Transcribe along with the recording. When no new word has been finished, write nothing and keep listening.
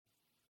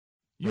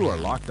You are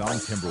Locked On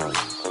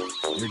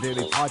Timberwolves, your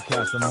daily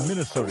podcast on the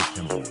Minnesota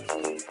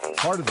Timberwolves,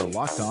 part of the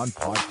Locked On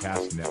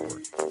Podcast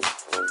Network.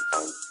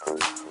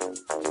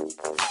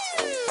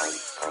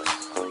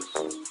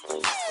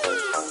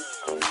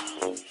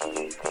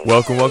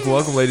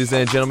 Welcome, ladies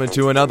and gentlemen,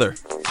 to another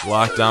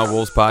Locked On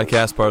Wolves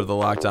podcast, part of the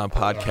Locked On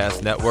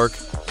Podcast Network.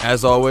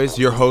 As always,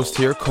 your host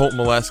here, Colt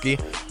Molesky,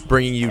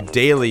 bringing you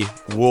daily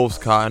Wolves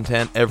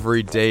content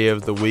every day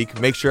of the week.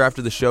 Make sure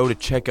after the show to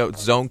check out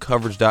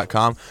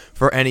zonecoverage.com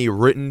for any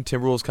written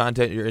Timberwolves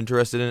content you're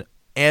interested in,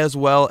 as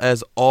well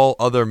as all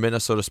other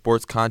Minnesota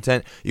sports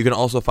content. You can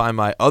also find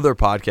my other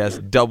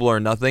podcast, Double or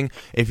Nothing,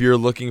 if you're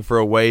looking for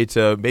a way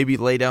to maybe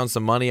lay down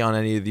some money on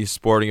any of these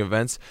sporting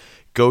events.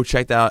 Go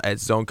check that out at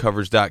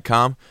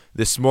zonecoverage.com.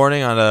 This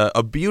morning on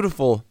a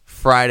beautiful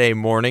Friday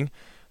morning,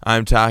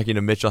 I'm talking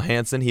to Mitchell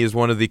Hansen. He is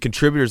one of the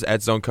contributors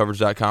at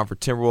zonecoverage.com for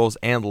Timberwolves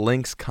and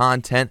Lynx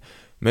content.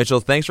 Mitchell,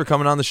 thanks for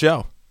coming on the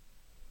show.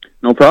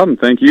 No problem.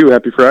 Thank you.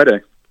 Happy Friday.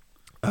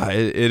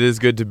 It is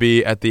good to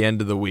be at the end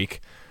of the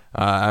week.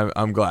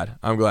 I'm glad.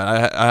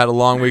 I had a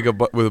long week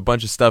with a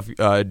bunch of stuff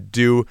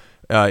due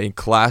in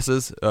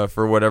classes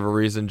for whatever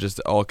reason, just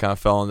all kind of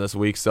fell on this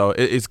week. So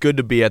it's good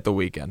to be at the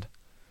weekend.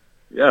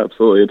 Yeah,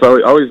 absolutely. It's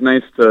always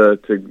nice to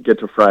get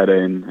to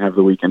Friday and have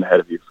the weekend ahead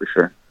of you, for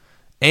sure.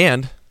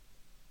 And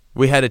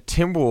we had a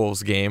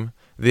Timberwolves game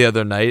the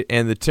other night,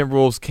 and the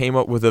Timberwolves came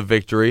up with a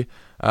victory.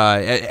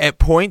 At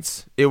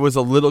points, it was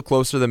a little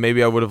closer than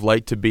maybe I would have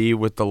liked to be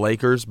with the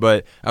Lakers,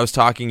 but I was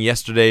talking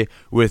yesterday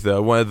with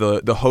one of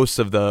the hosts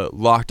of the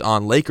Locked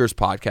On Lakers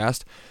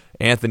podcast,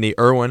 Anthony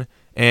Irwin,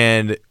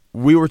 and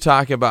we were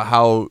talking about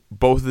how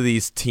both of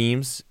these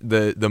teams,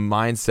 the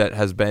mindset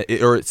has been,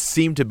 or it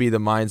seemed to be the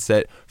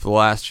mindset for the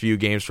last few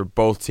games for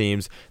both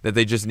teams, that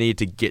they just need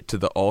to get to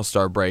the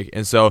All-Star break.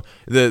 And so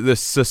the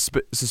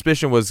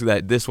suspicion was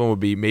that this one would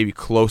be maybe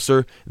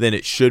closer than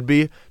it should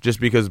be, just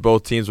because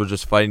both teams were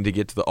just fighting to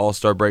get to the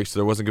All-Star break, so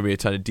there wasn't going to be a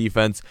ton of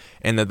defense,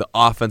 and that the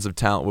offensive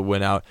talent would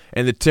win out.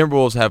 And the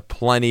Timberwolves have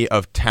plenty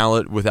of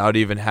talent without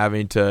even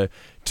having to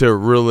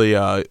really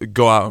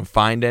go out and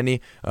find any,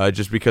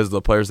 just because of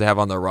the players they have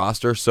on their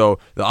roster. So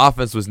the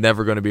offense was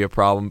never going to be a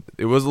problem.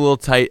 It was a little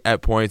tight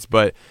at points,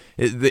 but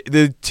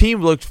the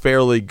team looked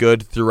fairly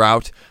good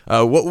throughout.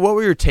 What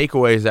were your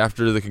takeaways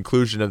after the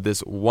conclusion of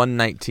this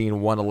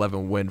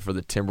 119-111 win for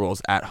the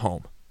Timberwolves at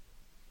home?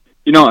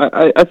 You know,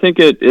 I think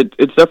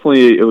it's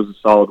definitely, it was a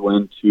solid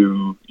win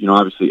to,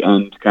 obviously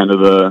end kind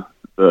of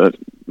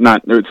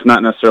it's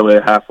not necessarily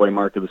a halfway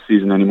mark of the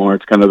season anymore.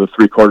 It's kind of the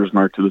 3/4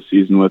 mark to the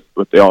season with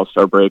the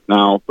All-Star break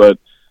now. But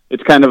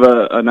it's kind of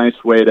a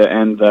nice way to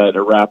end that,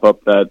 or wrap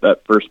up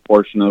that first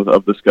portion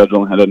of the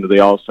schedule and head into the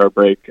All-Star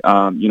break.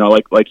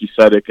 Like you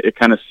said, it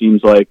kind of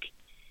seems like,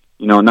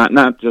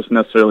 not just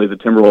necessarily the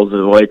Timberwolves or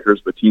the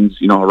Lakers, but teams,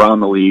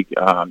 around the league.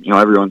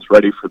 Everyone's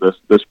ready for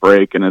this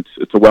break, and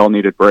it's a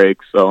well-needed break.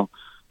 So,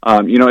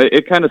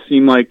 it kind of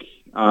seemed like,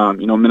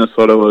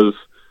 Minnesota was,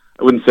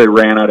 I wouldn't say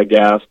ran out of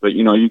gas, but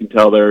you can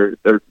tell they're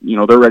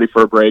ready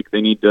for a break.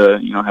 They need to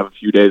have a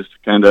few days to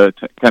kind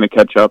of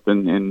catch up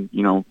and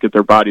get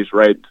their bodies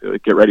right to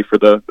get ready for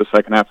the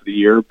second half of the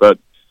year. But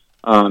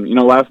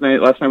last night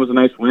was a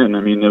nice win.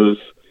 I mean, it was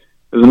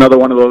another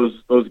one of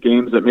those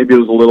games that maybe it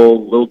was a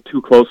little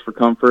too close for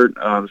comfort,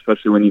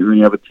 especially when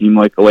you have a team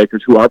like the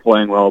Lakers, who are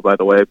playing well, by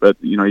the way. But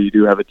you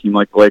do have a team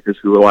like the Lakers,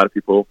 who a lot of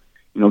people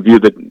view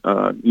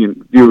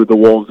the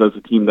Wolves as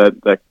a team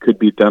that could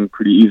beat them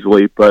pretty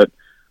easily, but.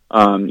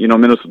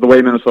 Minnesota, the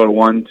way Minnesota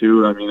won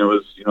too. I mean, it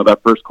was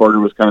that first quarter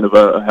was kind of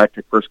a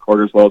hectic first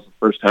quarter, as well as the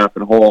first half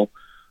and whole.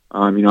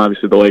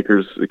 Obviously the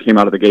Lakers came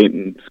out of the gate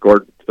and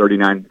scored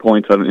 39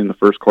 points in the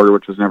first quarter,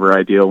 which was never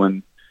ideal.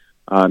 And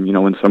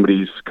when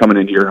somebody's coming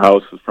into your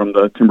house from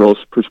the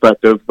Timberwolves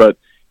perspective, but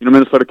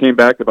Minnesota came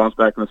back. They bounced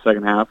back in the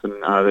second half, and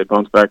they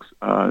bounced back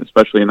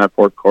especially in that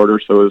fourth quarter.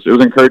 So it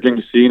was encouraging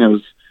to see, and it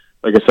was,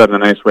 like I said, a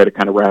nice way to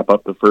kind of wrap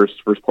up the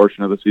first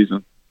portion of the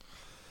season.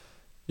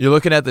 You're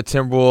looking at the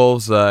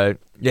Timberwolves.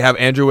 You have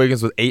Andrew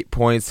Wiggins with 8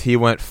 points. He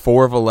went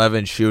 4 of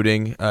 11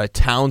 shooting.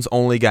 Towns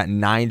only got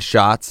 9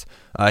 shots.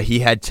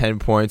 He had 10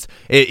 points.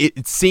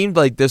 It seemed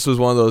like this was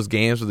one of those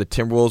games where the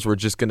Timberwolves were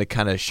just going to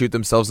kind of shoot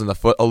themselves in the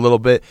foot a little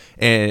bit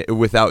and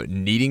without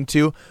needing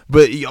to.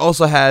 But you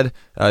also had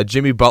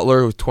Jimmy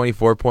Butler with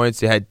 24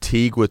 points. You had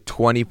Teague with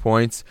 20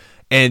 points.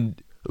 And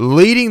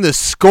leading the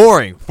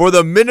scoring for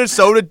the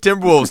Minnesota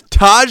Timberwolves,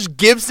 Taj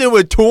Gibson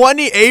with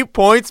 28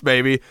 points,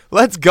 baby.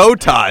 Let's go,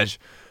 Taj.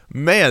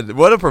 Man,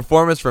 what a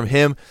performance from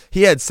him.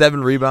 He had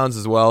 7 rebounds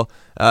as well.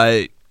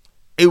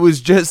 It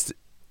was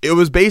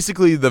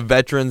basically the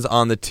veterans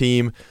on the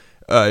team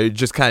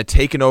just kind of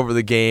taking over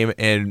the game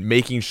and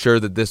making sure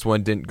that this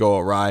one didn't go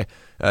awry.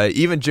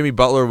 Even Jimmy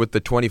Butler with the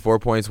 24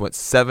 points went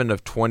 7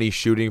 of 20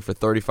 shooting for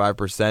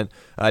 35%.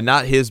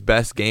 Not his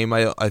best game,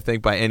 I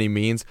think, by any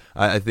means.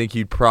 I think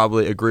you'd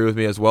probably agree with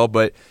me as well.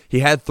 But he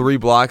had 3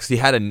 blocks. He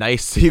had a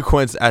nice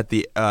sequence at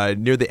the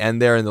near the end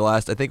there in the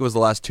last, I think it was the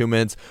last 2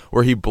 minutes,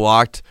 where he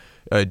blocked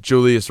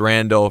Julius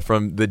Randle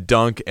from the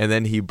dunk, and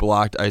then he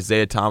blocked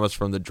Isaiah Thomas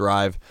from the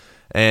drive.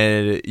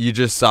 and you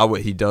just saw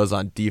what he does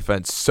on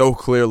defense so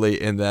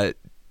clearly in that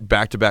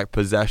back-to-back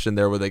possession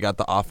there where they got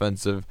the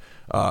offensive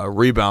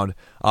rebound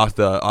off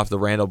the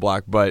Randall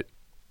block. But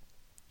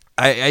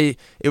it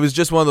was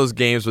just one of those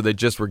games where they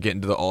just were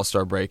getting to the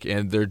All-Star break,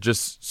 and they're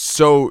just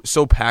so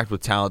packed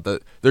with talent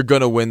that they're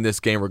going to win this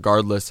game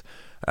regardless.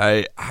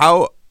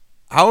 How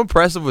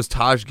impressive was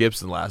Taj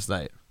Gibson last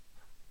night?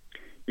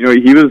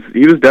 He was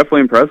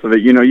definitely impressive.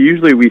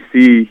 Usually we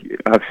see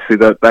obviously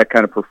that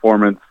kind of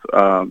performance,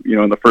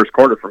 in the first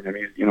quarter from him.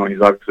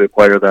 He's obviously a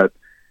player that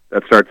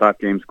starts off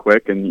games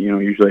quick, and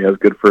usually has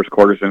good first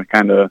quarters, and it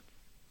kind of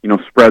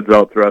spreads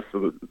out throughout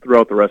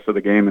the rest of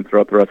the game and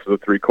throughout the rest of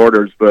the three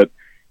quarters. But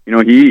he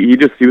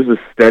was a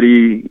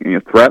steady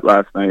threat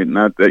last night, and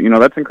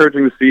that's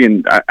encouraging to see.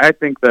 And I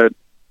think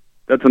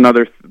that's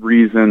another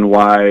reason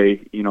why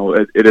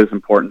it is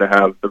important to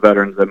have the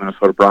veterans that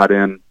Minnesota brought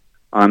in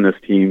on this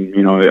team.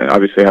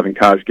 Obviously having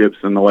Taj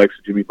Gibson, the likes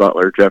of Jimmy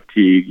Butler, Jeff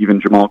Teague,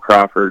 even Jamal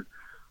Crawford.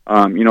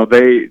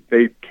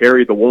 They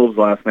carried the Wolves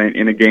last night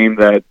in a game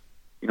that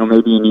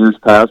maybe in years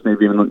past,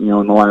 maybe in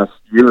the last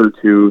year or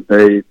two,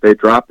 they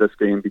dropped this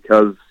game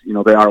because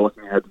they are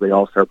looking ahead to the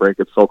All-Star break.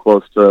 It's so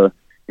close to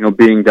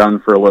being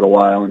done for a little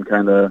while, and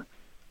kind of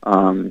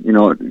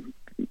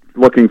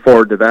looking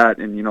forward to that.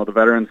 And the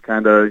veterans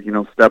kind of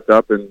stepped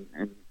up and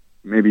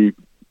maybe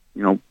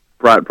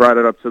brought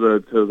it up to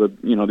the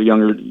the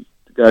younger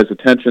guys'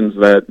 attentions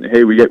that,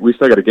 hey, we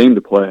still got a game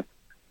to play.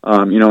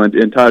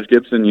 And Taj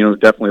Gibson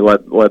definitely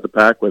led the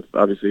pack with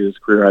obviously his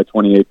career high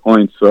 28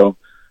 points. So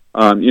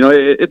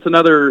it's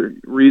another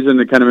reason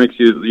that kind of makes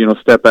you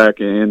step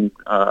back and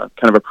kind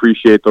of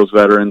appreciate those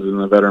veterans and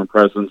the veteran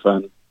presence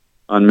on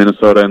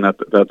Minnesota, and that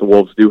the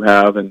Wolves do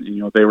have. And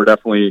they were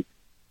definitely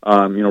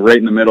right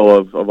in the middle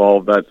of all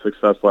of that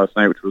success last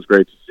night, which was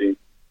great to see.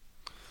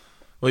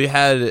 Well,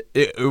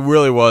 it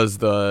really was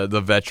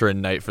the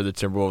veteran night for the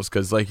Timberwolves,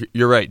 because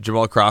you're right,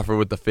 Jamal Crawford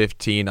with the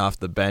 15 off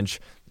the bench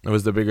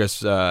was the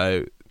biggest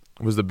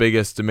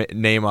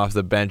name off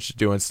the bench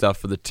doing stuff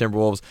for the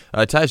Timberwolves.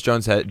 Tyus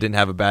Jones didn't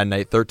have a bad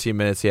night. 13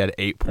 minutes, he had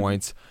 8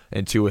 points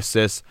and 2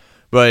 assists,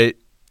 but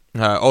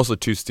also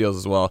 2 steals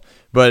as well.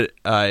 But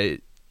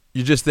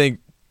you just think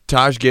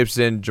Taj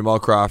Gibson, Jamal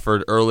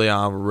Crawford early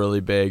on were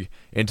really big.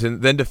 And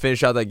then to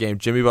finish out that game,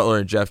 Jimmy Butler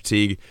and Jeff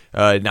Teague,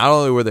 not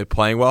only were they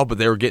playing well, but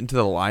they were getting to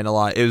the line a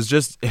lot. It was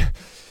just,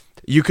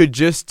 you could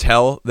just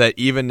tell that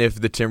even if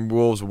the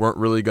Timberwolves weren't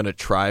really going to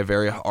try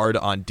very hard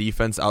on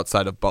defense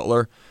outside of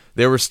Butler,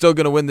 they were still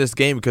going to win this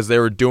game because they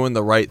were doing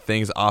the right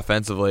things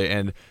offensively.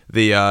 And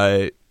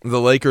the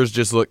Lakers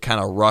just looked kind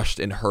of rushed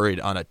and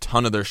hurried on a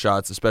ton of their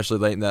shots, especially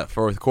late in that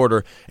fourth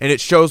quarter. And it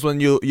shows when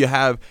you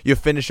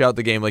finish out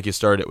the game like you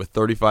started it, with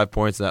 35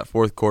 points in that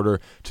fourth quarter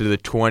to the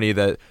 20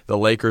 that the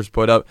Lakers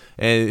put up.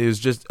 And it was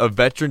just a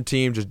veteran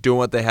team just doing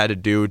what they had to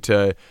do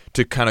to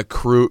kind of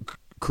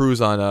cruise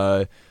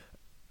on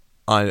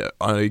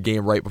a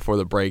game right before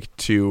the break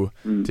to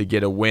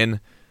get a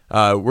win.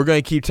 We're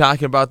going to keep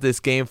talking about this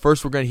game.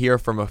 First, we're going to hear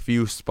from a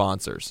few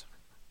sponsors.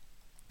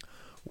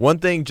 One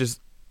thing,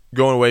 just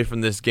going away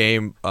from this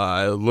game,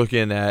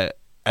 looking at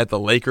the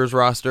Lakers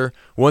roster,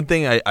 one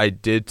thing I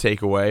did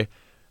take away,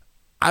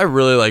 I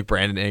really like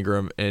Brandon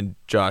Ingram and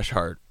Josh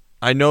Hart.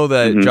 I know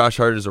that Josh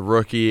Hart is a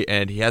rookie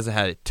and he hasn't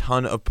had a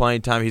ton of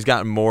playing time. He's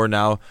gotten more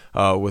now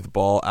with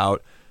Ball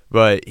out,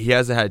 but he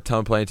hasn't had a ton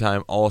of playing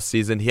time all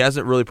season. He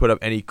hasn't really put up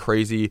any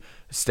crazy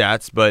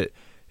stats, but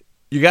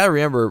you got to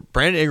remember,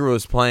 Brandon Ingram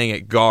was playing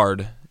at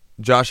guard,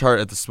 Josh Hart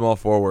at the small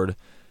forward,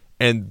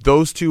 and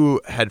those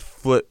two had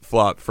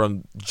flip-flopped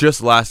from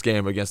just last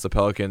game against the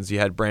Pelicans. You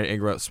had Brandon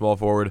Ingram at small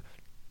forward,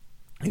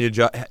 and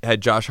you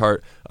had Josh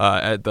Hart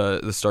at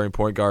the starting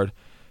point guard.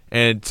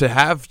 And to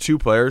have two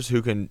players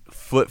who can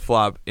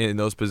flip-flop in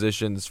those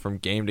positions from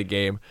game to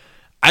game,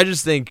 I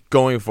just think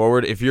going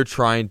forward, if you're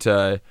trying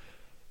to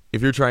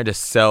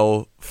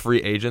sell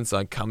free agents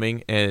on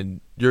coming and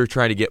you're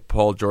trying to get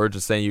Paul George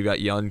and saying you got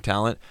young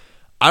talent,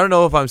 I don't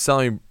know if I'm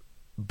selling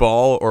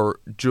Ball or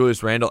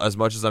Julius Randle as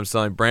much as I'm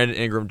selling Brandon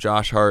Ingram,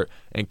 Josh Hart,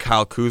 and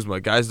Kyle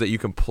Kuzma, guys that you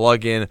can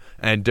plug in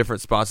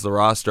different spots of the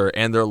roster,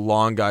 and they're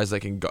long guys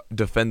that can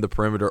defend the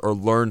perimeter or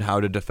learn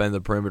how to defend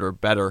the perimeter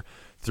better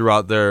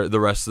throughout the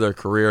rest of their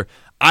career.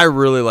 I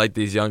really like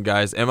these young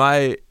guys. Am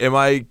I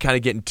kind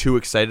of getting too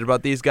excited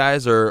about these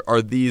guys, or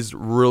are these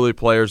really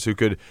players who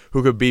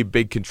could be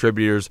big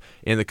contributors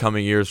in the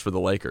coming years for the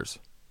Lakers?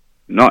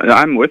 No,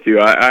 I'm with you.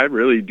 I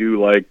really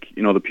do like,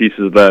 the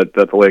pieces that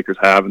the Lakers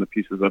have and the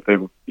pieces that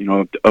they've,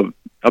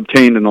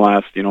 obtained in the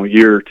last,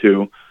 year or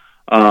two.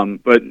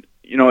 But,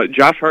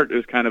 Josh Hart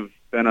has kind of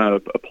been a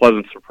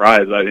pleasant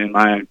surprise, in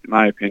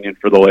my opinion,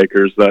 for the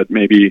Lakers, that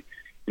maybe,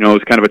 it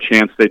was kind of a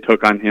chance they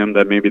took on him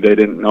that maybe they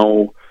didn't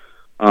know,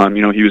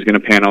 he was going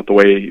to pan out the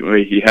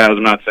way he has.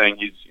 I'm not saying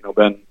he's,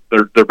 been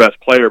their best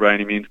player by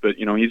any means, but,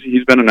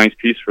 he's been a nice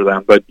piece for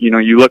them. But,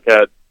 you look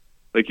at,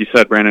 like you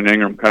said, Brandon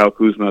Ingram, Kyle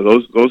Kuzma,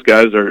 those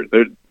guys they're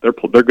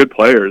good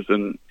players,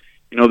 and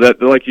that,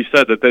 like you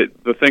said, that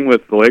the thing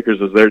with the Lakers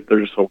is they're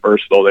just so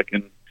versatile. They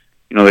can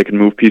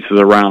move pieces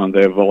around.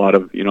 They have a lot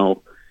of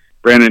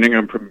Brandon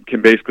Ingram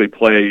can basically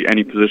play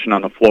any position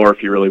on the floor if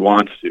he really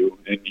wants to,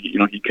 and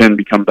he can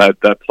become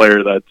that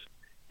player that's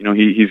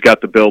he's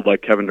got the build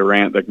like Kevin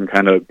Durant that can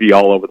kind of be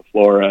all over the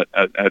floor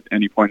at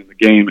any point in the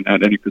game and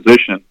at any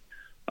position.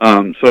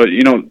 So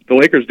the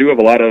Lakers do have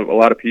a lot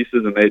of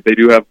pieces, and they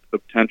do have the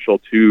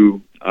potential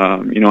to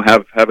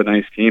have a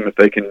nice team if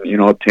they can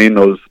obtain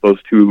those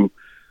two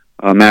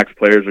max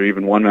players or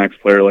even one max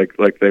player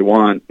like they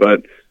want.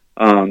 But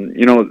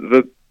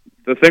the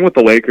thing with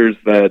the Lakers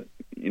that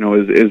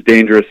is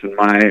dangerous in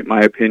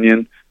my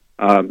opinion,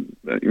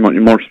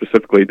 more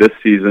specifically this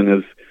season,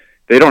 is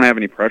they don't have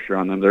any pressure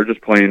on them. They're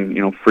just playing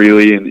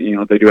freely,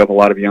 and they do have a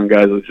lot of young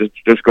guys that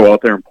just go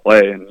out there and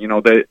play. And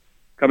they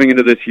coming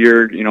into this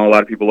year, a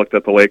lot of people looked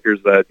at the Lakers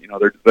that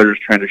they're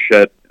just trying to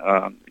shed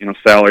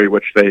salary,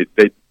 which they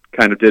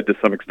kind of did to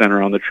some extent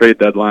around the trade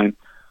deadline.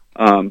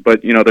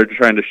 But they're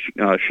trying to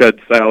shed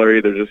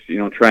salary. They're just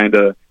trying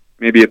to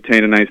maybe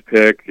obtain a nice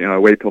pick,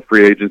 wait till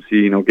free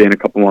agency, gain a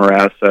couple more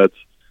assets.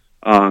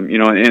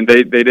 And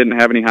they didn't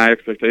have any high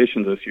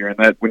expectations this year. And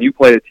that when you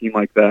play a team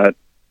like that,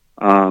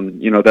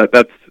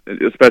 that's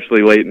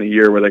especially late in the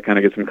year where they kind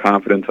of get some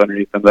confidence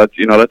underneath them. That's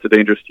a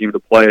dangerous team to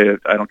play.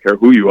 I don't care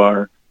who you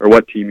are or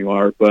what team you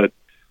are, but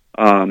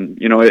I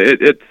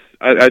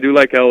do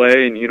like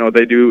LA, and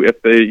they do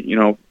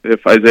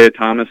if Isaiah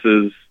Thomas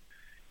is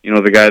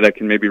the guy that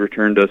can maybe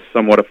return to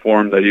somewhat a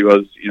form that he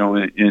was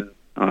in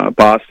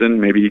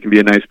Boston, maybe he can be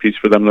a nice piece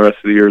for them the rest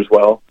of the year as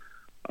well.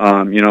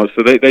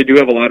 So they do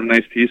have a lot of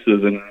nice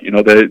pieces, and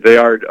they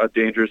are a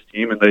dangerous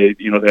team, and they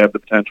have the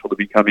potential to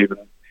become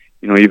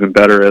even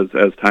better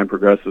as time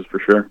progresses, for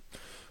sure.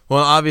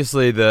 Well,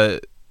 obviously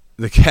the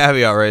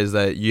caveat, right, is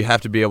that you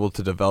have to be able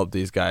to develop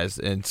these guys,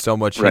 and so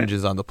much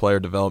hinges on the player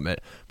development.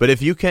 But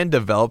if you can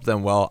develop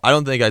them well, I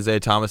don't think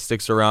Isaiah Thomas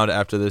sticks around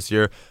after this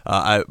year.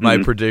 My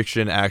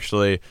prediction,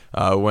 actually,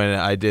 when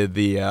I did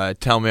the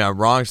Tell Me I'm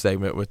Wrong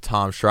segment with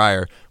Tom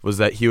Schreier, was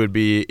that he would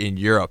be in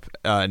Europe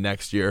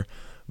next year.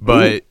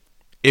 But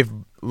if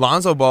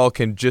Lonzo Ball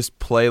can just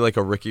play like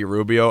a Ricky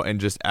Rubio and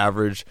just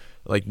average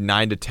like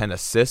 9 to 10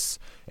 assists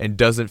and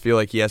doesn't feel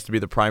like he has to be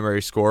the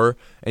primary scorer,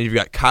 and you've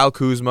got Kyle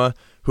Kuzma,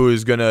 who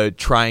is going to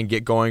try and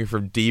get going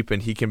from deep,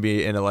 and he can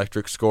be an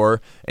electric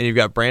scorer. And you've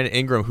got Brandon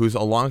Ingram, who's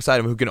alongside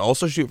him, who can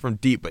also shoot from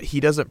deep, but he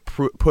doesn't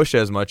push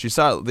as much. You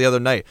saw it the other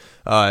night.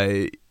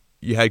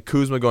 You had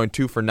Kuzma going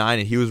 2 for 9,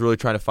 and he was really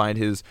trying to find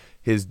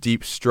his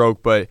deep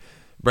stroke. But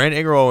Brandon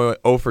Ingram went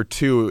 0 for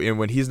 2, and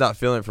when he's not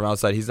feeling it from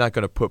outside, he's not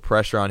going to put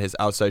pressure on his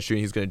outside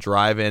shooting. He's going to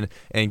drive in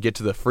and get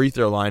to the free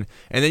throw line.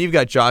 And then you've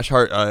got Josh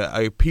Hart,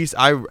 a piece.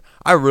 I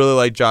really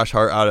like Josh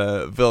Hart out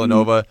of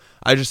Villanova.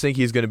 I just think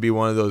he's going to be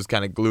one of those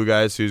kind of glue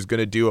guys who's going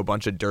to do a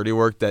bunch of dirty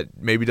work that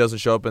maybe doesn't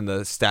show up in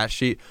the stat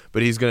sheet,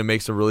 but he's going to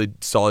make some really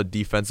solid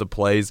defensive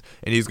plays,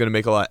 and he's going to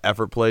make a lot of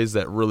effort plays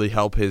that really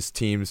help his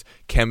team's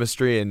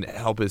chemistry and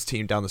help his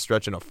team down the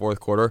stretch in a fourth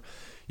quarter.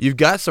 You've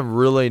got some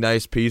really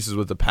nice pieces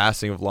with the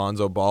passing of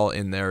Lonzo Ball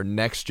in there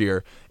next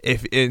year.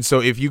 If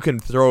you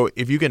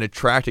can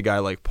attract a guy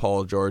like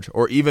Paul George,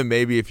 or even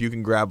maybe if you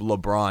can grab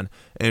LeBron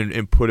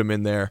and put him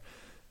in there,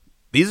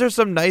 these are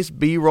some nice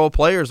B-roll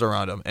players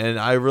around him. And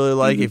I really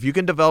like, if you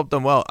can develop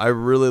them well, I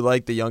really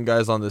like the young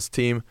guys on this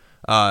team.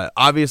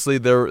 Obviously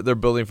they're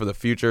building for the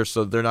future,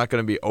 so they're not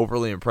going to be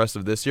overly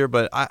impressive this year,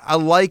 but I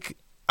like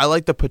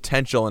the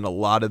potential in a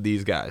lot of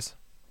these guys.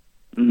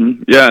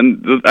 Mm-hmm. Yeah,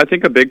 and I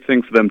think a big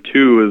thing for them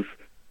too is,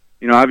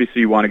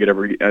 obviously you want to get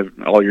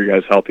all your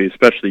guys healthy,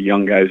 especially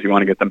young guys. You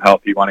want to get them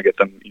healthy. You want to get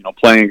them,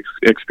 playing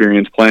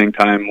experience, playing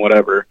time,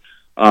 whatever.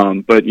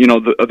 But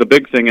the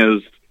big thing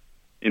is,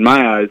 in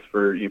my eyes,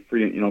 for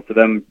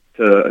them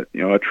to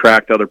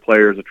attract other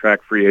players,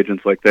 attract free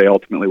agents like they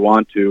ultimately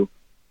want to.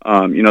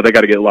 They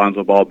got to get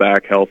Lonzo Ball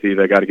back healthy.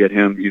 They got to get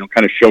him,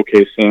 kind of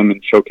showcase him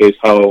and showcase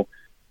how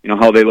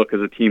they look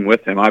as a team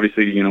with him.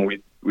 Obviously,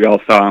 we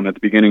all saw him at the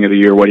beginning of the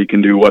year, what he can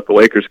do, what the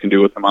Lakers can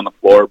do with him on the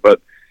floor.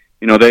 But,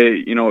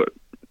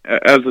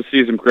 as the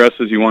season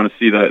progresses, you want to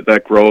see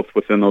that growth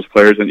within those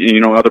players.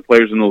 And, other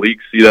players in the league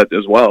see that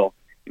as well.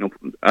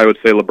 I would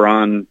say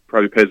LeBron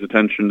probably pays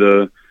attention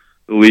to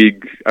the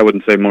league. I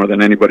wouldn't say more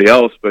than anybody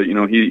else, but,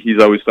 he's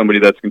always somebody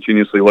that's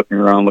continuously looking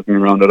around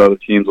at other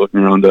teams, looking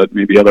around at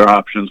maybe other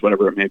options,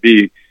 whatever it may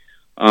be.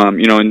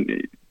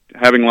 And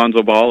having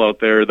Lonzo Ball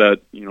out there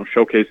that,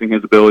 showcasing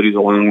his abilities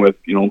along with,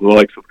 the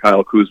likes of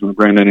Kyle Kuzma,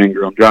 Brandon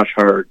Ingram, Josh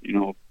Hart,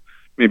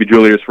 maybe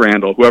Julius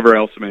Randle, whoever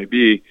else it may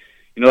be,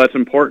 that's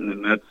important.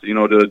 And that's,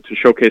 to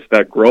showcase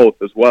that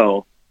growth as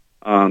well.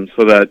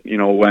 So that,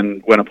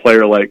 when a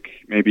player like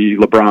maybe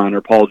LeBron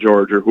or Paul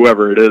George or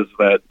whoever it is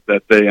that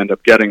they end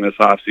up getting this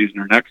offseason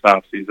or next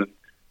offseason,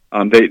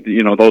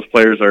 those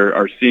players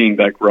are seeing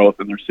that growth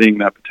and they're seeing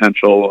that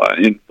potential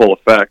in full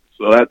effect.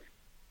 So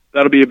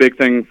that'll be a big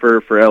thing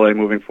for LA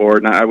moving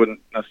forward. Now, I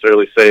wouldn't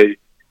necessarily say,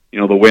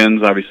 the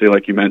wins, obviously,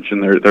 like you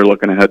mentioned, they're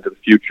looking ahead to the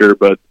future,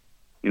 but,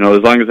 as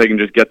long as they can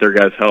just get their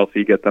guys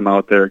healthy, get them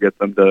out there, get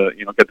them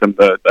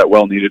that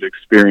well-needed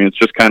experience,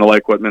 just kind of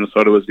like what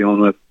Minnesota was dealing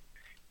with,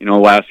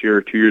 last year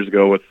or 2 years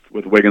ago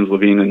with Wiggins,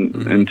 Levine,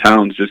 and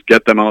Towns. Just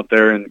get them out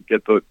there and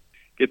get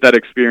get that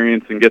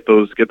experience and get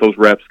those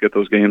reps, get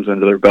those games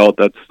under their belt.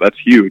 That's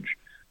huge,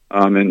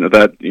 and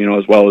that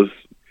as well as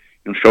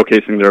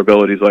showcasing their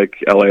abilities like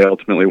LA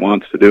ultimately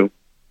wants to do.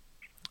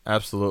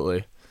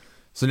 Absolutely.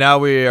 So now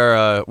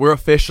we're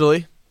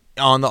officially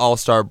on the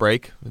All-Star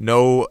break.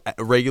 No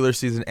regular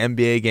season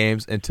NBA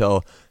games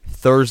until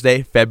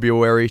Thursday,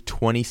 February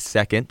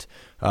 22nd.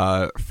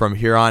 From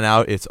here on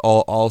out, it's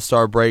all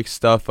All-Star break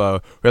stuff. We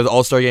have the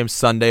All-Star game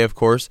Sunday, of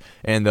course,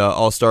 and the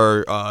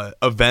All-Star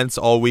events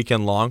all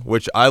weekend long,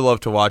 which I love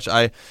to watch.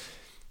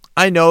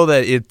 I know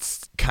that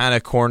it's kind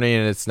of corny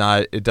and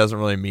it doesn't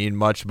really mean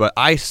much, but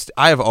I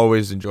have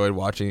always enjoyed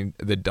watching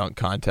the dunk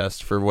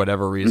contest for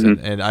whatever reason.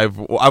 Mm-hmm. And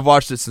I've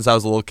watched it since I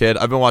was a little kid.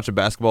 I've been watching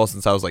basketball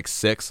since I was like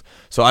 6.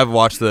 So I've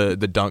watched the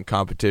dunk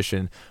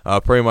competition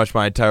pretty much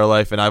my entire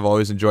life, and I've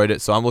always enjoyed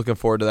it. So I'm looking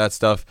forward to that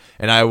stuff,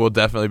 and I will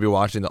definitely be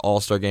watching the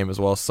All-Star game as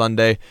well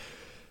Sunday.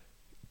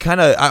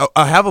 I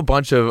have a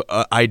bunch of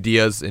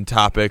ideas and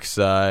topics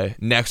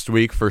next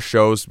week for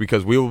shows,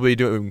 because we will be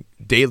doing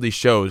daily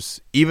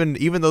shows.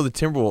 Even though the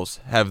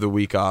Timberwolves have the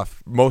week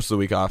off, most of the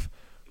week off,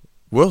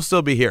 we'll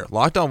still be here.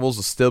 Locked On Wolves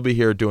will still be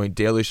here doing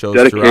daily shows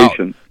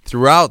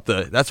throughout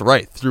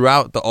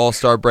the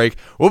All-Star break.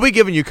 We'll be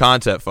giving you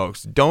content,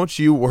 folks. Don't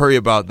you worry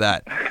about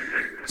that.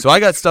 So I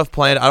got stuff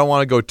planned. I don't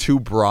want to go too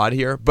broad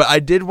here, but I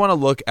did want to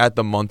look at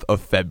the month of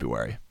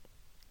February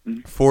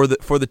for the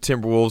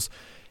Timberwolves.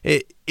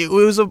 It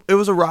was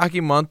a rocky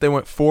month. They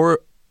went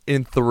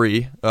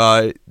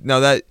 4-3.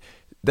 Now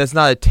that's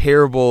not a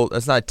terrible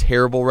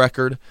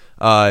record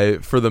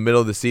for the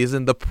middle of the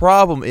season. The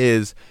problem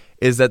is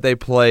that they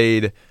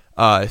played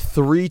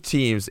 3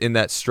 teams in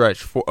that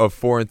stretch of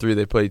 4-3.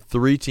 They played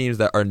 3 teams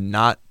that are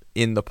not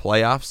in the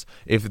playoffs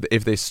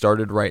if they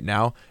started right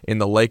now, in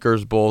the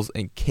Lakers, Bulls,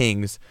 and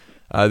Kings.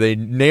 They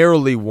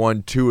narrowly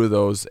won 2 of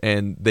those,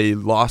 and they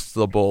lost to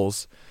the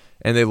Bulls.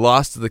 And they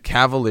lost to the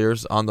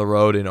Cavaliers on the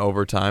road in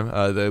overtime.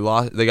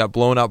 They got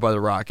blown out by the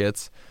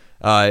Rockets.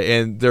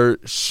 And their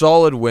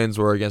solid wins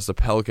were against the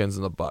Pelicans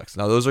and the Bucks.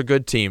 Now, those are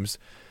good teams.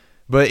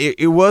 But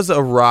it was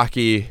a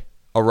rocky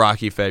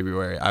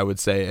February, I would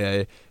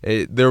say.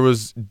 There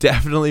was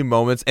definitely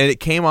moments, and it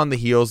came on the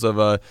heels of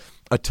a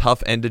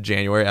tough end of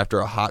January after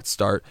a hot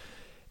start.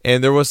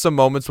 And there was some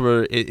moments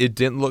where it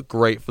didn't look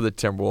great for the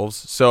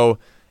Timberwolves. So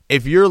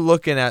if you're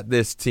looking at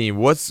this team,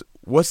 what's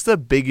the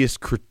biggest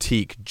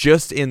critique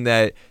just in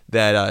that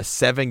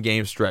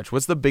 7-game stretch?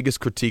 What's the biggest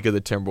critique of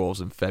the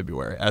Timberwolves in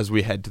February as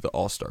we head to the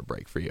All-Star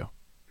break for you?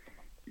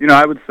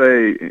 I would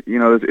say,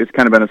 it's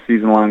kind of been a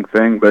season-long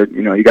thing, but,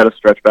 you got to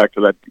stretch back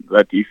to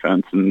that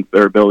defense and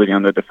their ability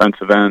on the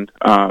defensive end.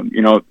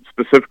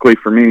 Specifically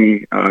for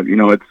me,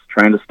 it's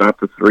trying to stop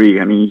the 3.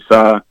 I mean, you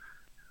saw,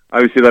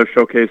 obviously, that was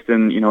showcased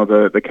in,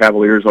 the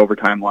Cavaliers'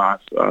 overtime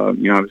loss.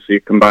 Obviously, a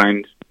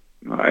combined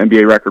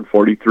NBA record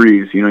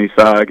 43s. You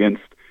saw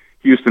against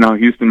Houston, how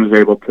Houston was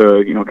able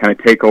to, kind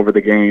of take over the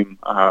game,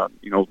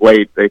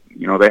 late. They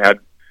had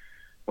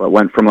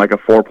went from like a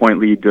 4-point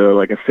lead to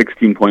like a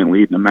 16-point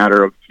lead in a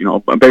matter of,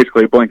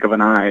 basically a blink of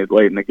an eye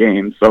late in the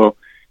game. So,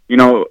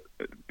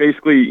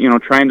 basically,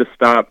 trying to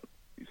stop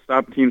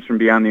teams from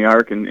beyond the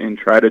arc and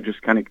try to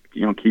just kind of,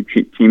 keep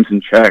teams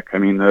in check. I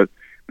mean, the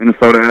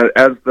Minnesota,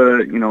 as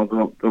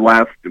the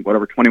last,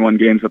 21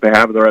 games that they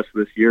have the rest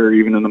of this year,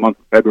 even in the month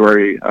of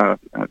February,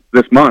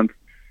 this month,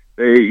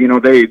 they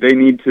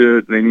need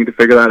to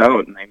figure that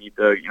out, and they need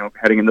to,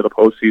 heading into the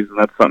postseason,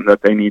 that's something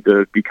that they need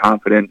to be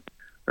confident,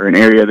 or an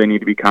area they need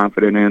to be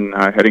confident in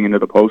heading into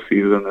the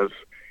postseason is,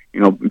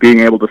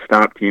 being able to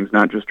stop teams,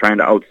 not just trying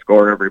to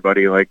outscore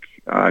everybody like,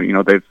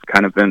 they've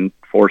kind of been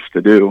forced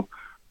to do.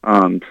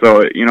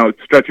 So,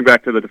 stretching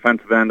back to the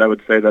defensive end, I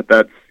would say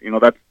that's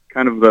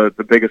kind of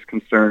the biggest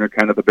concern, or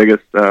kind of the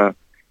biggest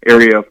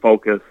area of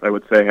focus, I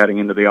would say, heading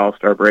into the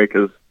All-Star break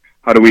is,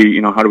 how do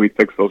we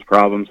fix those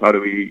problems? How do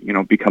we,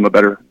 become a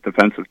better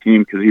defensive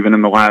team? Because even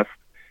in the last,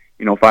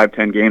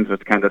 5-10 games,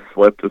 it's kind of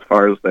slipped as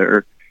far as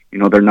their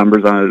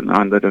numbers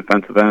on the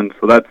defensive end.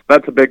 So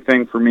that's a big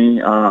thing for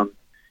me. And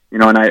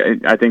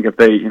I think if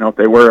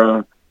they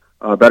were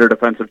a better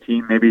defensive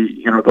team,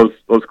 maybe,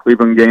 those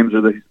Cleveland games, or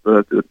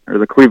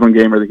the Cleveland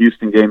game or the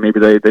Houston game, maybe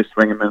they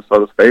swing in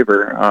Minnesota's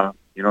favor.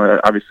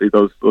 Obviously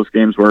those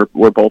games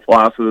were both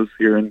losses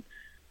here in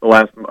the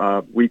last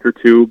week or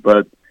two,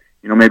 but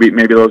maybe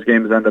those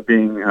games end up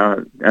being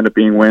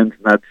wins,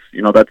 and that's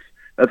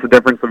the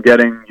difference of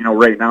getting,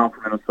 right now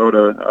for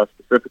Minnesota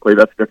specifically.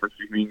 That's the difference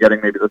between getting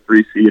maybe the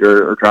 3 seed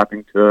or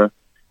dropping to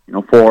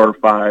 4 or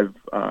 5,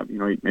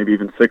 maybe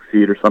even 6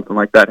 seed or something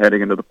like that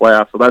heading into the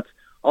playoffs. So that's,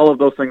 all of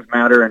those things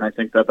matter, and I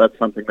think that's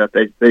something that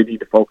they need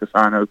to focus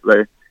on as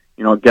they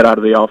get out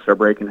of the All-Star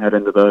break and head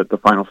into the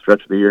final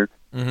stretch of the year.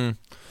 Mm-hmm.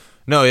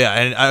 No, yeah,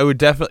 and I would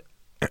definitely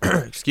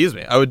excuse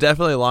me. I would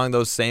definitely, along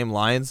those same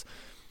lines,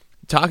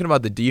 talking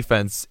about the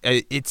defense,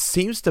 it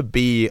seems to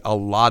be a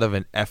lot of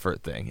an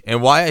effort thing.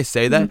 And why I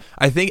say that,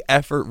 I think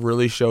effort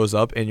really shows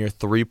up in your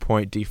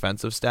 3-point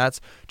defensive stats,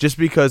 just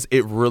because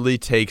it really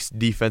takes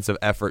defensive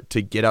effort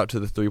to get out to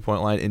the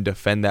 3-point line and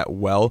defend that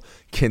well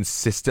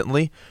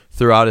consistently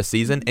throughout a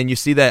season. And you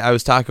see that. I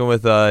was talking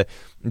with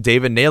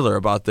David Naylor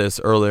about this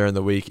earlier in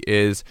the week,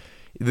 is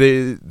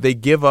they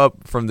give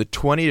up from the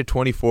 20 to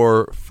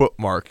 24 foot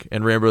mark,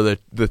 and remember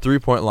the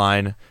 3-point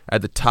line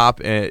at the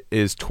top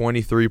is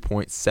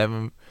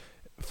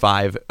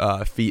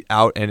 23.75 feet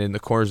out, and in the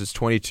corners it's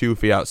 22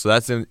 feet out. So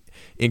that's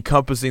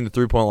encompassing the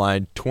 3-point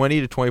line, 20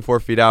 to 24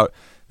 feet out.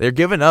 They're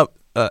giving up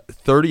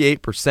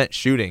 38%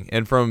 shooting,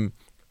 and from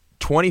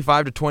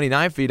 25 to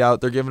 29 feet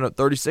out, they're giving up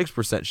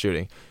 36%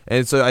 shooting.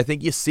 And so I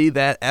think you see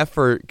that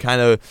effort kind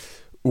of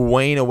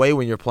wane away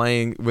when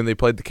they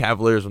played the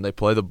Cavaliers, when they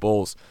play the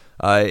Bulls.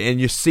 And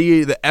you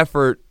see the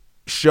effort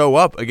show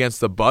up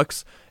against the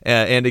Bucks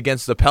and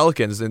against the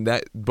Pelicans, and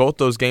that both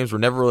those games were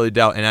never really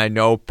dealt. And I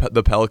know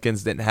the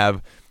Pelicans didn't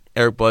have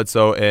Eric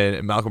Bledsoe,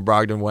 and Malcolm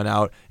Brogdon went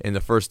out in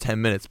the first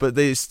 10 minutes, but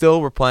they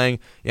still were playing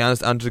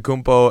Giannis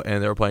Antetokounmpo,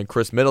 and they were playing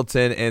Chris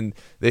Middleton, and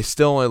they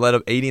still only let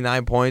up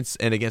 89 points.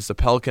 And against the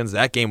Pelicans,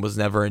 that game was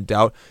never in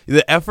doubt.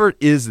 The effort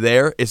is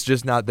there; it's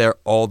just not there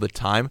all the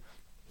time.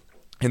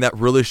 And that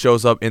really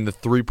shows up in the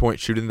 3-point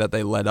shooting that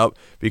they let up,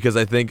 because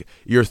I think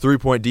your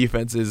 3-point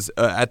defense is,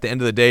 at the end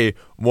of the day,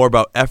 more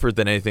about effort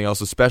than anything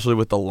else, especially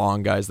with the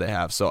long guys they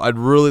have. So I'd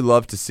really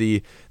love to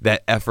see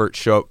that effort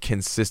show up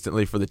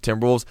consistently for the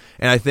Timberwolves.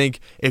 And I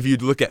think if you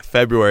look at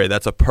February,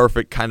 that's a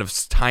perfect kind of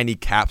tiny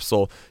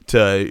capsule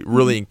to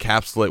really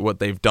encapsulate what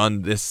they've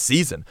done this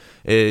season.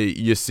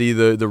 You see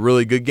the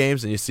really good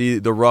games, and you see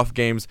the rough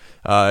games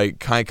kind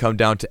of come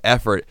down to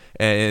effort.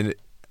 And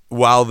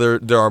while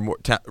there are more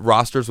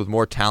rosters with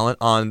more talent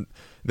than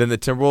the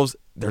Timberwolves,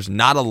 there's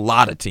not a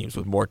lot of teams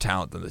with more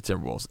talent than the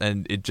Timberwolves,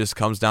 and it just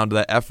comes down to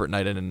that effort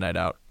night in and night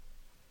out.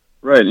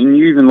 Right, and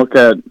you even look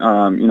at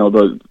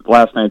the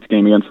last night's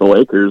game against the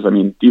Lakers. I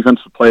mean, defense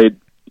played,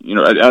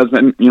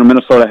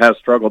 Minnesota has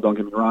struggled. Don't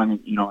get me wrong,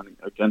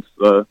 against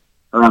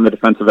on the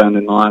defensive end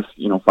in the last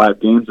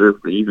 5 games or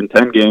even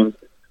 10 games.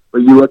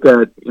 But you look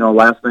at,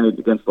 last night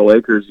against the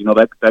Lakers,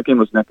 that game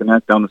was neck and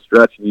neck down the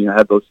stretch, and you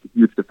had those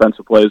huge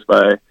defensive plays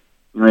by.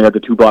 You had the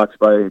 2 blocks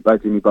by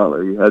Jimmy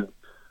Butler. You had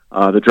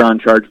the drawn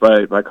charge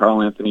by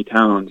Karl Anthony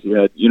Towns.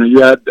 You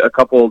had a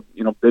couple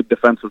big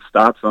defensive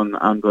stops on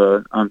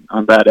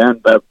that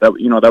end.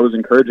 That was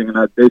encouraging, and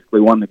that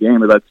basically won the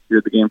game, or that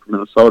secured the game for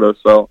Minnesota.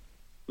 So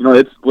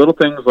it's little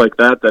things like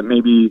that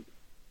maybe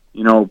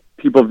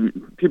people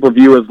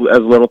view as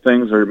little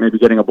things, or maybe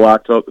getting a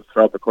block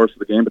throughout the course of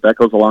the game, but that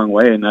goes a long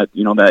way, and that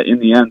that in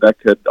the end that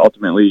could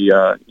ultimately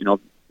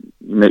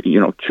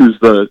choose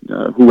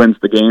who wins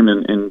the game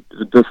and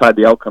decide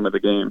the outcome of the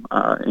game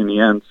in the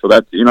end. So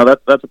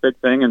that's a big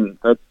thing, and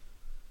that's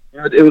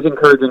it was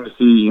encouraging to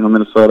see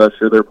Minnesota.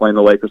 Sure, they were playing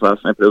the Lakers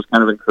last night, but it was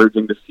kind of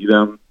encouraging to see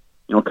them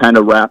kind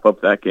of wrap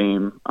up that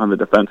game on the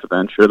defensive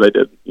end. Sure, they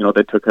did.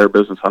 They took care of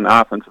business on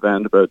the offensive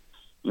end, but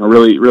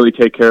really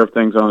take care of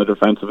things on the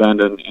defensive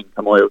end and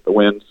come away with the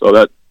win. So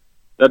I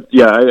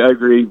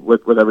agree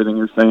with everything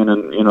you're saying,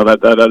 and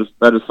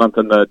that is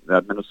something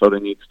that Minnesota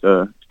needs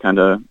to kind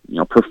of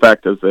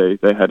perfect as they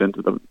head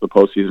into the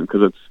postseason,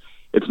 because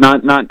it's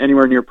not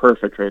anywhere near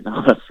perfect right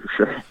now. That's for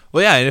sure.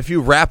 Well, yeah, and if you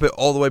wrap it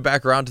all the way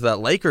back around to that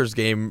Lakers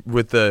game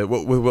with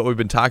what we've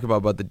been talking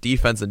about the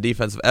defense and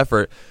defensive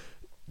effort.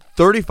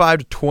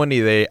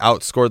 35-20, they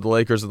outscored the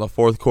Lakers in the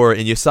fourth quarter,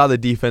 and you saw the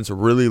defense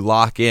really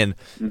lock in.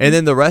 Mm-hmm. And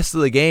then the rest of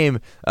the game,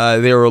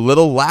 they were a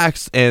little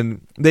lax,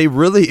 and they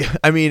really,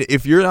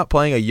 if you're not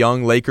playing a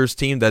young Lakers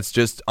team that's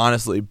just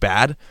honestly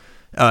bad,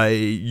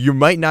 you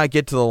might not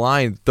get to the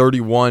line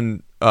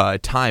 31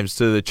 times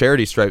to the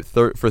charity stripe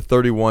for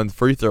 31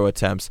 free throw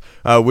attempts,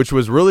 which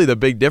was really the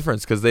big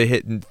difference, because they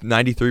hit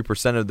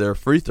 93% of their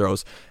free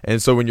throws.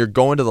 And so when you're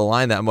going to the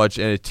line that much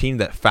and a team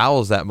that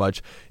fouls that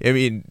much,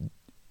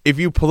 if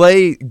you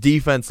play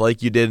defense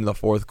like you did in the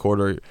fourth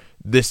quarter,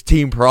 this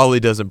team probably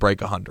doesn't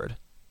break 100.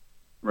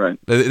 Right.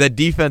 That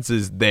defense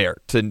is there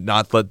to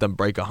not let them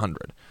break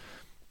 100.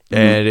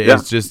 And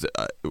it's just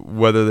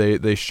whether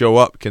they show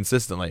up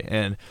consistently.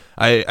 And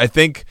I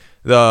think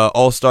the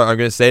All-Star, I'm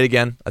going to say it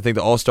again, I think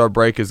the All-Star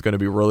break is going to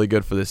be really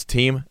good for this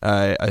team.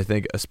 I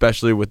think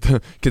especially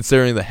with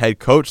considering the head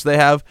coach they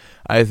have,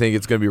 I think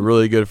it's going to be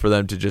really good for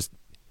them to just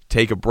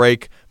take a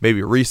break,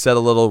 maybe reset a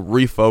little,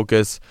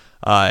 refocus,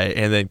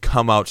 and then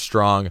come out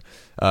strong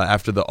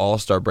after the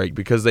All-Star break,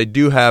 because they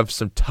do have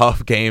some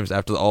tough games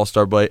after the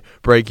All-Star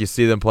break. You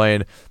see them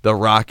playing the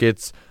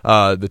Rockets,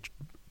 the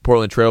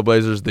Portland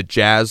Trailblazers, the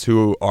Jazz,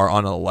 who are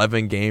on an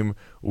 11-game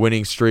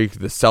winning streak,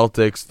 the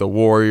Celtics, the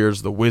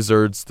Warriors, the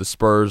Wizards, the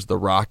Spurs, the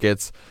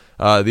Rockets.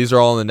 These are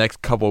all in the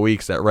next couple of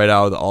weeks right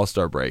out of the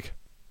All-Star break.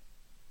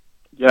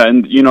 Yeah,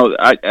 and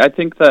I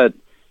think that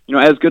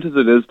as good as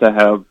it is to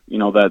have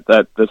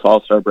that this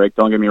All-Star break,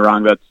 don't get me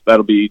wrong,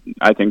 that'll be,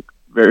 I think,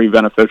 very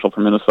beneficial for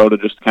Minnesota,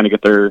 just to kind of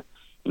get their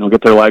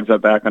get their legs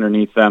up back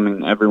underneath them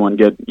and everyone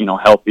get,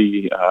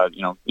 healthy,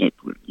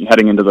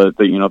 heading into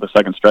the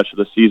second stretch of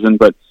the season.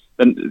 But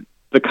then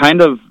the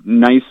kind of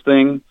nice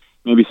thing,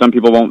 maybe some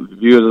people won't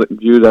view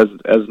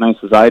it as nice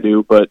as I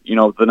do, but,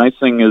 the nice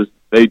thing is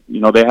they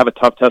have a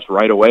tough test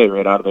right away,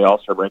 right out of the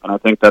All-Star break. And I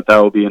think that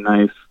will be a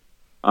nice,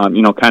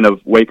 kind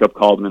of wake-up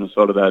call to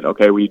Minnesota that,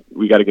 okay, we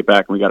got to get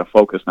back and we got to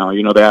focus now.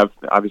 They have,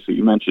 obviously,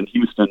 you mentioned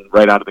Houston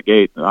right out of the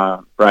gate,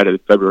 Friday,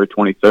 February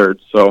 23rd.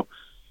 So,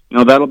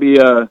 that'll be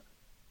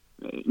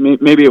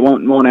maybe it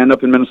won't end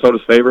up in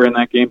Minnesota's favor in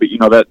that game,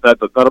 but,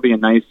 that'll be a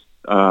nice,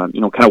 kind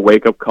of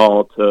wake-up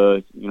call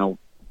to,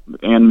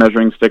 and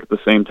measuring stick at the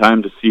same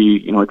time to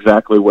see,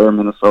 exactly where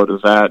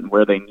Minnesota's at and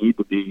where they need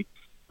to be.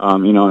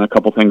 And a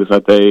couple things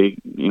that they,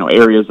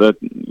 areas that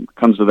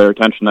comes to their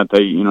attention that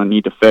they,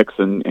 need to fix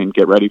and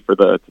get ready for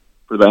the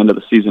end of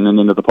the season and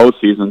into the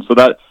postseason. So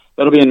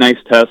that'll be a nice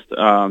test,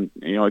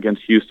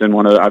 against Houston,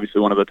 obviously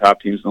one of the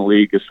top teams in the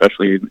league,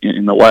 especially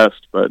in the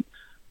West. But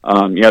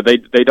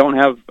they don't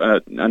have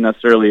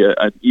necessarily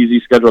an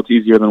easy schedule. It's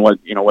easier than what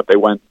they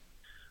went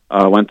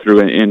through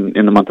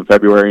in the month of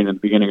February and in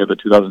the beginning of the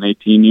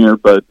 2018 year,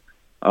 but.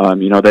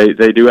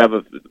 They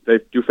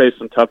do face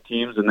some tough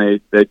teams and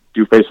they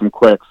do face them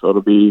quick. So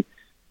it'll be,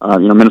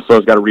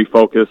 Minnesota's got to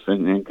refocus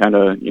and kind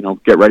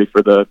of, get ready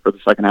for the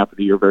second half of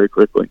the year very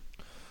quickly.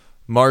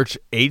 March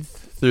 8th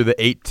through the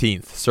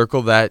 18th.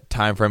 Circle that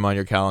time frame on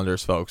your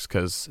calendars, folks,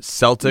 because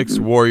Celtics,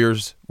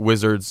 Warriors,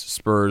 Wizards,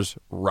 Spurs,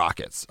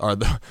 Rockets are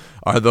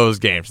those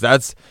games.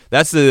 That's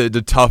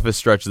the toughest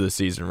stretch of the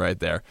season right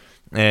there.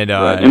 And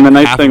the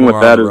nice thing with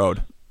that is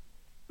road.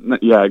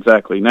 Yeah,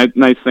 exactly.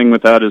 Nice thing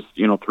with that is,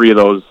 three of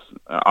those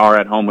are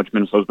at home, which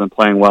Minnesota's been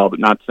playing well, but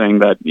not saying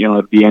that,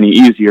 it'd be any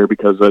easier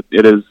because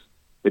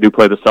they do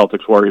play the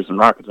Celtics, Warriors, and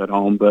Rockets at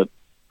home, but,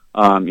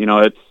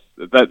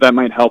 that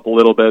might help a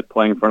little bit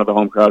playing in front of the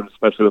home crowd,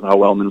 especially with how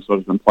well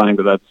Minnesota's been playing,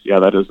 but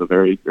that is a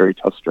very, very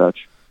tough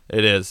stretch.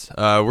 It is.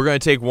 We're going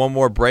to take one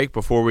more break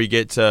before we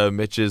get to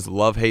Mitch's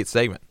love-hate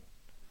segment.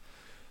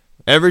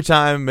 Every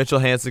time Mitchell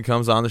Hansen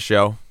comes on the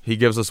show, he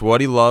gives us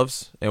what he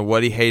loves and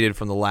what he hated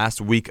from the last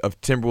week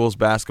of Timberwolves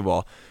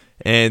basketball.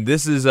 And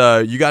this is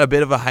you got a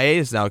bit of a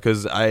hiatus now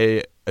because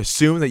I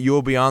assume that you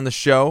will be on the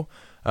show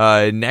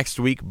next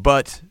week,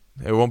 but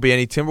there won't be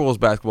any Timberwolves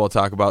basketball to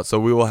talk about, so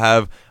we will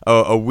have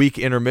a week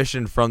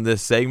intermission from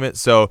this segment.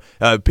 So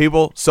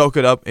people, soak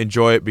it up,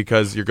 enjoy it,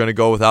 because you're going to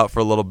go without for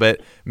a little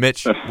bit.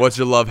 Mitch, what's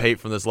your love-hate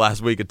from this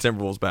last week of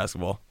Timberwolves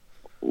basketball?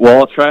 Well,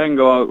 I'll try and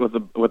go out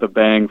with a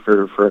bang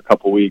for a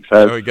couple weeks.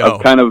 There we go.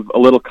 I've kind of a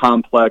little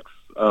complex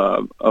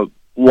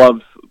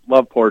love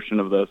portion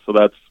of this, so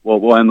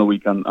we'll end the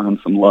week on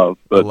some love.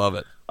 But, I love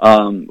it.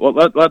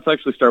 Let's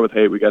actually start with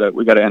hate. We got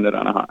to end it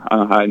on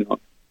a high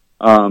note.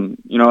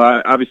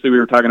 Obviously we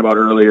were talking about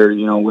earlier,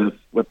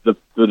 with the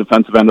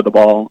defensive end of the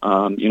ball.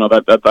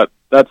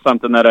 That's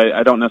something that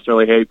I don't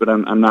necessarily hate, but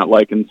I'm not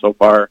liking so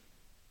far.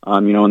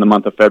 In the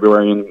month of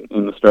February and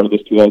in the start of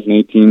this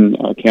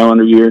 2018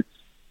 calendar year.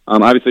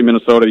 Obviously,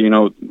 Minnesota,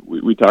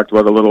 we talked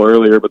about it a little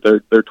earlier, but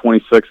they're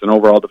 26th in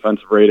overall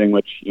defensive rating,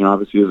 which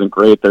obviously isn't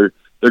great. They're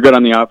good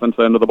on the offensive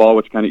end of the ball,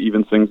 which kind of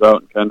evens things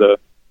out and kind of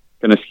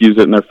skews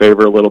it in their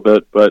favor a little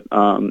bit. But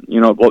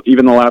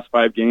even the last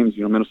 5 games,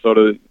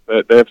 Minnesota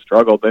they have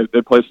struggled.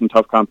 They played some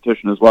tough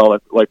competition as well.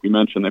 Like we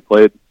mentioned, they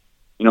played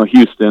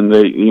Houston.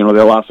 They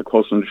lost a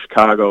close one to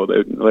Chicago.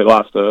 They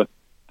lost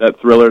that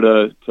thriller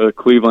to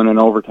Cleveland in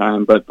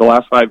overtime. But the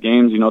last 5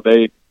 games,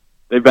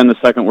 they've been the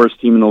second worst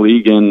team in the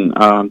league in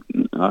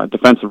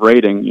defensive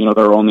rating.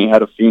 They're only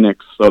ahead of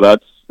Phoenix, so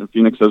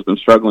Phoenix has been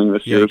struggling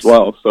this year as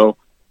well. So,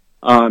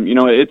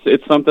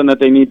 it's something that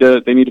they need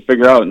to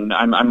figure out, and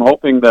I'm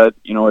hoping that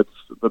it's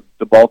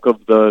the bulk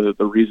of the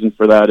reason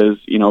for that is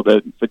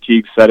that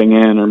fatigue setting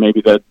in, or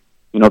maybe that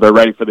they're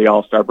ready for the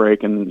All-Star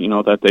break, and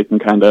that they can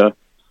kind of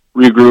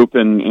regroup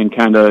and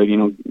kind of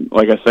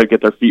like I said,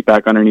 get their feet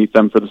back underneath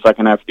them for the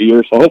second half of the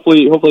year. So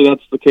hopefully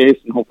that's the case,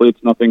 and hopefully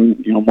it's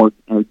nothing more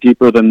or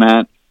deeper than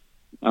that,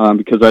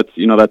 because that's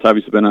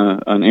obviously been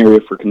an area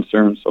for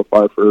concern so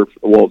far for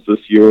the Wolves this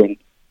year, and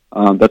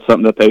that's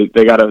something that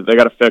they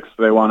gotta fix if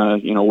they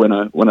want to win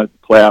a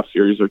playoff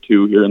series or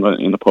two here in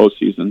the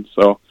postseason.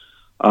 So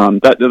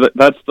that's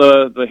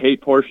the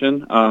hate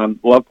portion.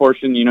 Love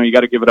portion, you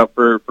got to give it up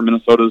for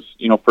Minnesota's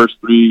first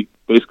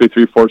basically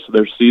 3/4 of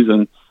their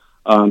season.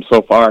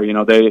 So far,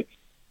 they,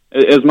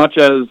 as much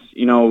as,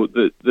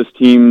 this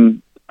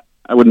team,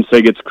 I wouldn't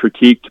say gets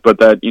critiqued, but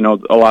that,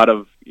 a lot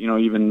of,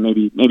 even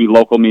maybe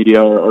local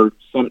media or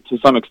to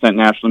some extent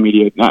national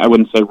media, I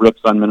wouldn't say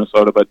rips on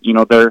Minnesota, but,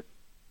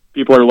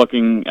 people are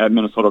looking at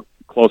Minnesota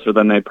closer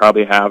than they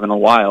probably have in a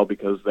while,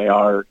 because they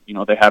are,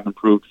 they have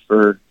improved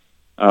for,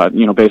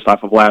 based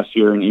off of last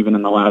year and even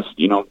in the last,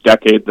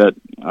 decade that,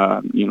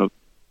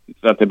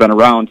 that they've been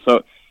around.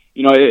 So,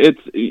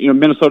 it's,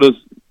 Minnesota's,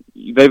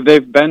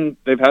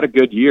 they've had a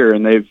good year,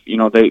 and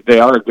they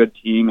are a good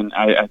team, and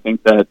I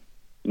think that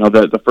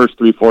the first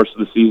 3/4 of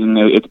the season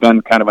it's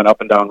been kind of an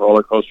up and down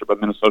roller coaster, but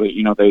Minnesota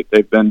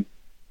they've been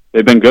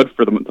good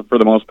for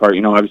the most part.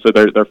 Obviously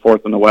they're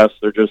 4th in the West.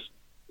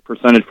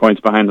 percentage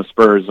points behind the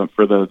Spurs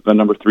for the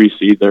number 3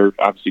 seed. They're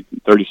obviously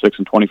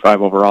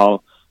 36-25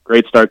 overall.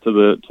 Great start to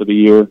the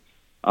year.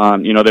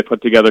 They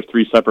put together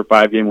 3 separate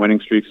 5-game winning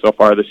streaks so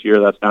far this year.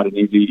 That's not an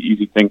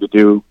easy thing to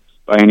do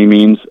by any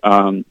means.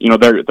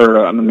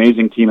 They're an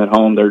amazing team at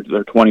home. They're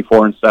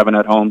 24-7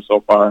 at home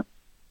so far.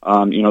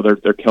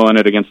 They're killing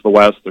it against the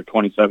West. They're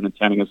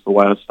 27-10 against the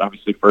West.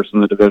 Obviously, first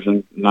in the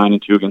division,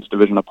 9-2 against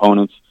division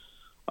opponents.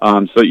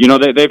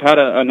 They've had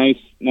a nice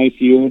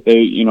year.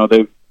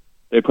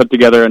 They put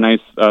together a nice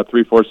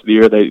 3/4 of the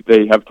year.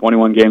 They have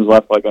 21 games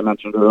left, like I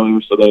mentioned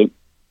earlier. So they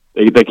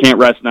can't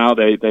rest now.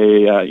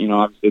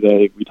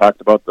 Obviously we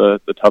talked about the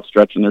tough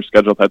stretch in their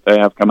schedule that they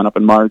have coming up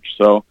in March.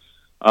 So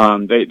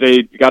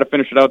they got to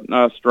finish it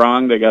out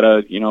strong. They got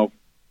to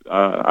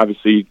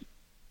obviously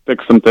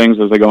fix some things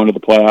as they go into the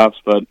playoffs.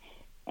 But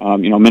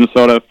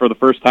Minnesota, for the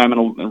first time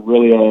in a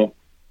really a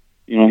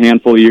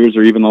handful of years,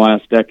 or even the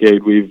last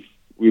decade, we've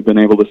been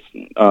able to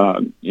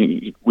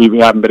we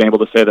haven't been able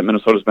to say that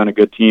Minnesota's been a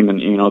good team,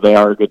 and they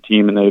are a good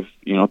team, and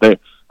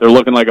they're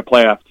looking like a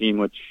playoff team,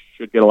 which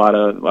should get a lot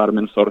of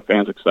Minnesota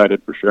fans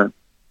excited for sure.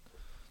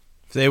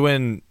 If they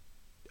win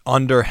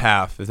under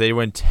half, if they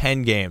win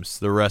 10 games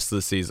the rest of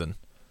the season,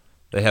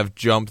 they have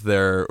jumped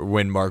their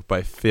win mark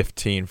by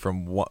 15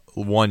 from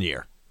 1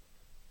 year.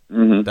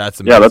 Mm-hmm. That's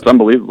amazing. Yeah, that's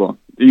unbelievable.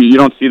 You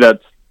don't see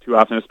that too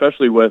often,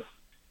 especially with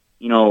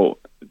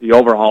the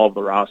overhaul of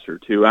the roster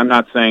too. I'm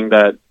not saying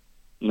that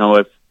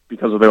if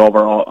because of the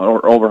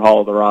overhaul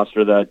of the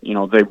roster that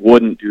they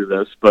wouldn't do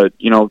this, but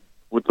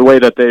with the way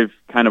that they've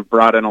kind of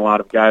brought in a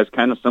lot of guys,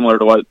 kind of similar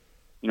to what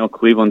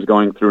Cleveland's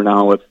going through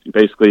now with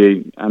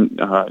basically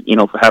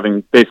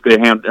having basically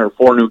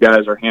 4 new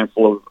guys or a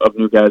handful of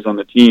new guys on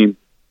the team.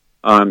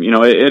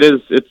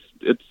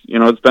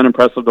 It's been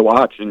impressive to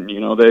watch, and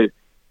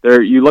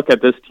you look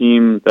at this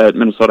team that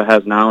Minnesota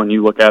has now, and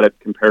you look at it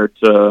compared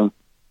to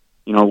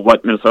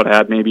what Minnesota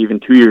had maybe even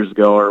 2 years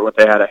ago, or what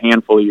they had a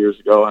handful of years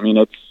ago. I mean,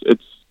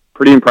 it's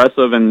pretty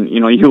impressive, and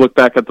you look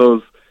back at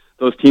those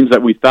teams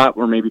that we thought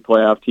were maybe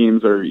playoff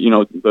teams, or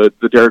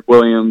the Derek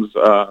Williams,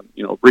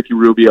 Ricky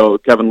Rubio,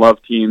 Kevin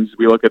Love teams.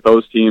 We look at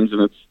those teams,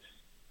 and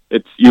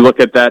it's you look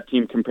at that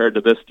team compared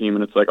to this team,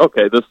 and it's like,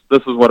 okay, this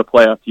is what a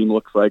playoff team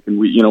looks like. And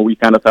we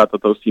kind of thought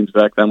that those teams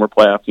back then were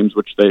playoff teams,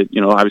 which they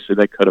obviously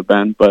they could have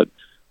been, but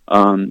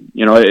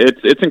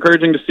it's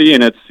encouraging to see,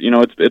 and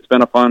it's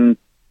been a fun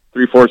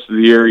 3/4 of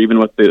the year, even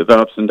with the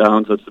ups and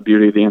downs. That's the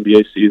beauty of the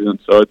NBA season.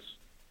 So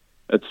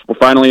we're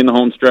finally in the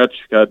home stretch.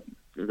 Got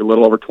a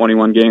little over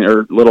 21 games,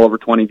 or a little over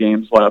 20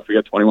 games left. We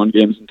got 21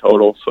 games in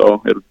total,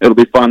 so it'll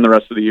be fun the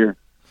rest of the year.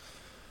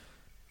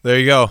 There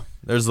you go.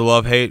 There's the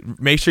love-hate.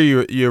 Make sure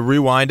you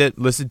rewind it,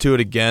 listen to it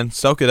again,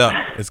 soak it up.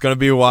 It's going to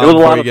be a while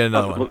before you get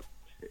another one.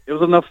 It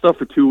was enough stuff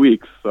for 2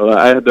 weeks, so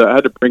I had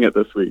to bring it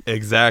this week.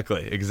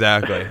 Exactly.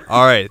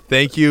 All right.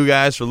 Thank you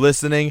guys for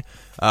listening.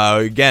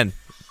 Again,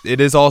 it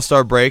is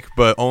All-Star break,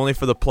 but only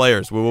for the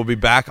players. We will be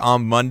back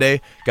on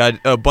Monday. Got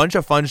a bunch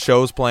of fun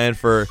shows planned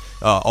for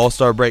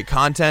All-Star break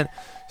content,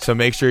 so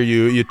make sure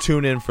you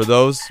tune in for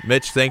those.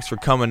 Mitch, thanks for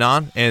coming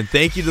on, and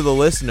thank you to the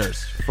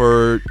listeners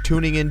for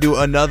tuning into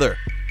another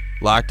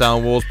Locked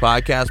On Wolves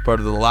podcast,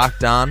 part of the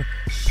Locked On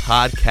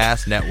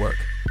Podcast Network.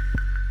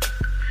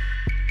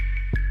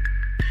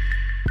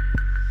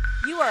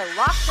 You are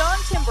Locked On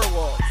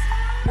Timberwolves,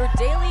 your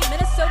daily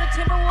Minnesota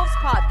Timberwolves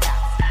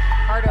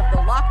podcast, part of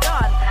the